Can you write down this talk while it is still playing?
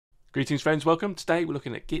Greetings friends, welcome. Today we're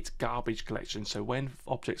looking at Git Garbage Collection, so when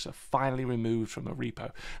objects are finally removed from a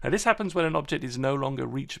repo. Now this happens when an object is no longer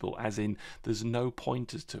reachable, as in there's no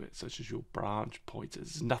pointers to it, such as your branch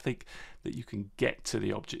pointers. There's nothing that you can get to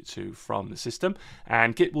the object to from the system,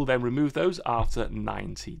 and Git will then remove those after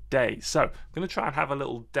 90 days. So I'm going to try and have a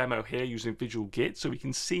little demo here using Visual Git so we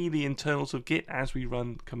can see the internals of Git as we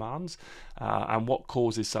run commands and what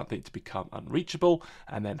causes something to become unreachable,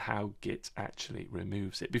 and then how Git actually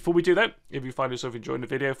removes it. Before we do that, if you find yourself enjoying the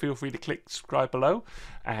video, feel free to click subscribe below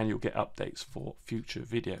and you'll get updates for future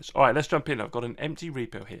videos. Alright, let's jump in. I've got an empty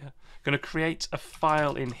repo here. I'm going to create a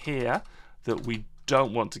file in here that we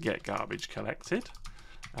don't want to get garbage collected.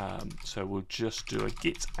 So we'll just do a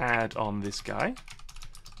git add on this guy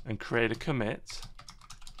and create a commit,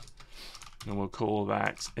 and we'll call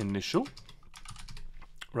that initial.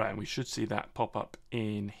 Right, and we should see that pop up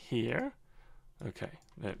in here. Okay,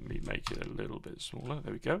 let me make it a little bit smaller.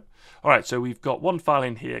 There we go. All right, so we've got one file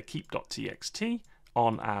in here, keep.txt,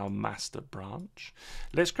 on our master branch.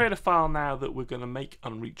 Let's create a file now that we're going to make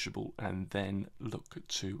unreachable and then look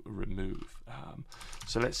to remove.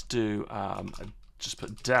 So let's do, just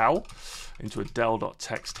put del into a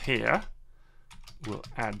del.txt here. We'll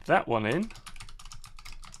add that one in,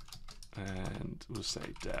 and we'll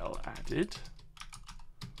say del added,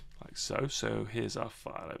 like so. So here's our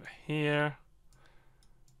file over here.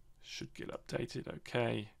 Should get updated.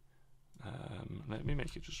 Okay, let me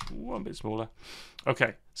make it just one bit smaller.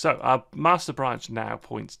 Okay, so our master branch now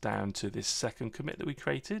points down to this second commit that we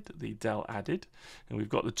created, the del added, and we've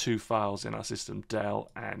got the two files in our system,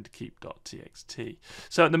 del and keep.txt.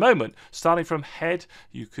 So at the moment, starting from head,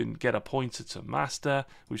 you can get a pointer to master,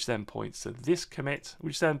 which then points to this commit,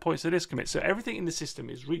 which then points to this commit. So everything in the system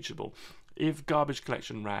is reachable. If garbage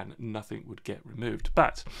collection ran, nothing would get removed.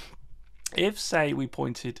 But if, say, we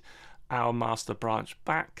pointed our master branch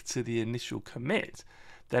back to the initial commit,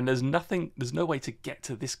 then there's no way to get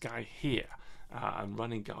to this guy here, and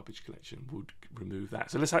running garbage collection would remove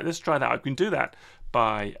that. So let's try that. I can do that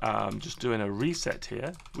by just doing a reset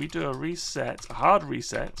here. We do a reset, a hard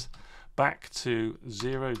reset, back to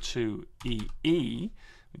 02EE,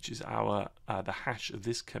 which is our the hash of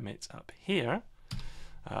this commit up here.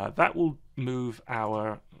 That will move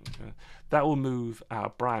our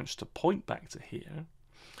branch to point back to here,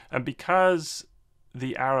 and because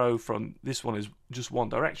the arrow from this one is just one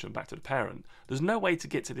direction back to the parent, there's no way to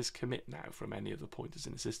get to this commit now from any of the pointers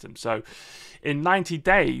in the system. So in 90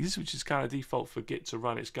 days, which is kind of default for Git to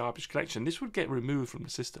run its garbage collection, this would get removed from the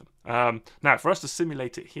system. Now for us to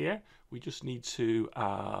simulate it here, we just need to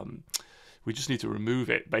remove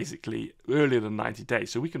it basically earlier than 90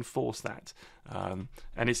 days, so we can force that. And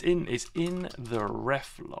it's in the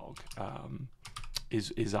reflog,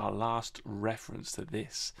 is our last reference to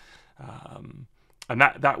this, and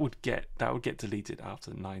that would get deleted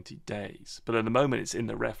after 90 days. But at the moment, it's in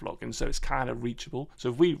the reflog, and so it's kind of reachable.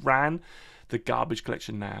 So if we ran the garbage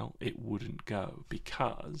collection now, it wouldn't go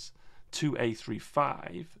because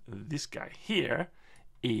 2A35, this guy here,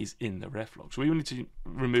 is in the reflog. So we need to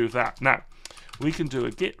remove that. Now we can do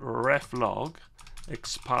a git reflog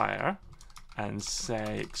expire and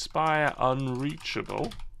say expire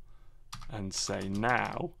unreachable and say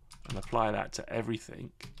now, and apply that to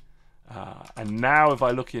everything. And now if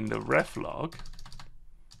I look in the reflog,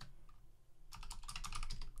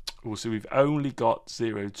 we'll see we've only got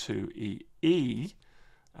 02EE.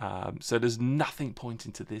 So there's nothing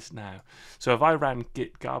pointing to this now. So if I ran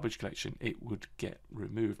Git Garbage Collection, it would get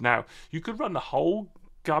removed. Now, you could run the whole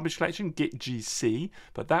garbage collection, Git GC,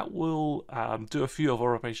 but that will do a few of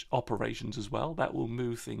our operations as well. That will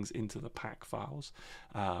move things into the pack files.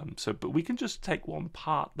 But we can just take one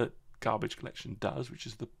part that garbage collection does, which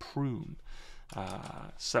is the prune.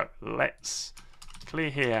 So let's clear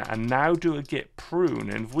here and now do a Git Prune.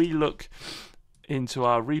 And if we look into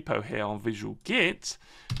our repo here on Visual Git,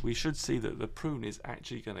 we should see that the prune is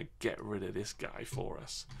actually going to get rid of this guy for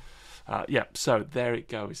us. So there it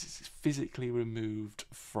goes. It's physically removed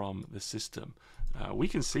from the system. We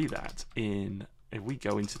can see that if we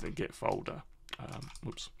go into the Git folder.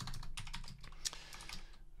 If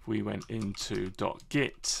we went into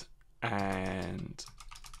 .git and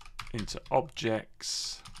into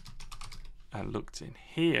objects and looked in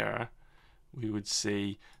here, we would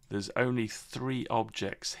see there's only 3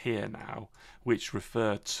 objects here now which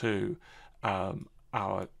refer to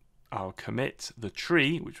our commit, the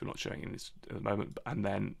tree, which we're not showing in this at the moment, and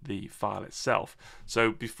then the file itself.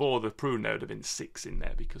 So before, the prune, there would have been 6 in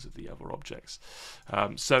there because of the other objects.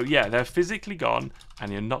 So yeah, they're physically gone,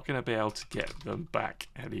 and you're not going to be able to get them back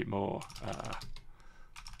anymore.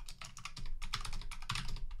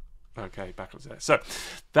 Okay, backwards there. So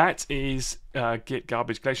that is Git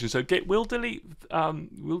Garbage Collection. So Git will delete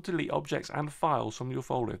objects and files from your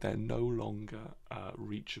folder if they're no longer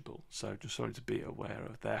reachable. So just something to be aware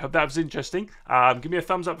of there. Hope that was interesting. Give me a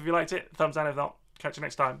thumbs up if you liked it. Thumbs down if not. Catch you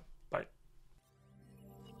next time.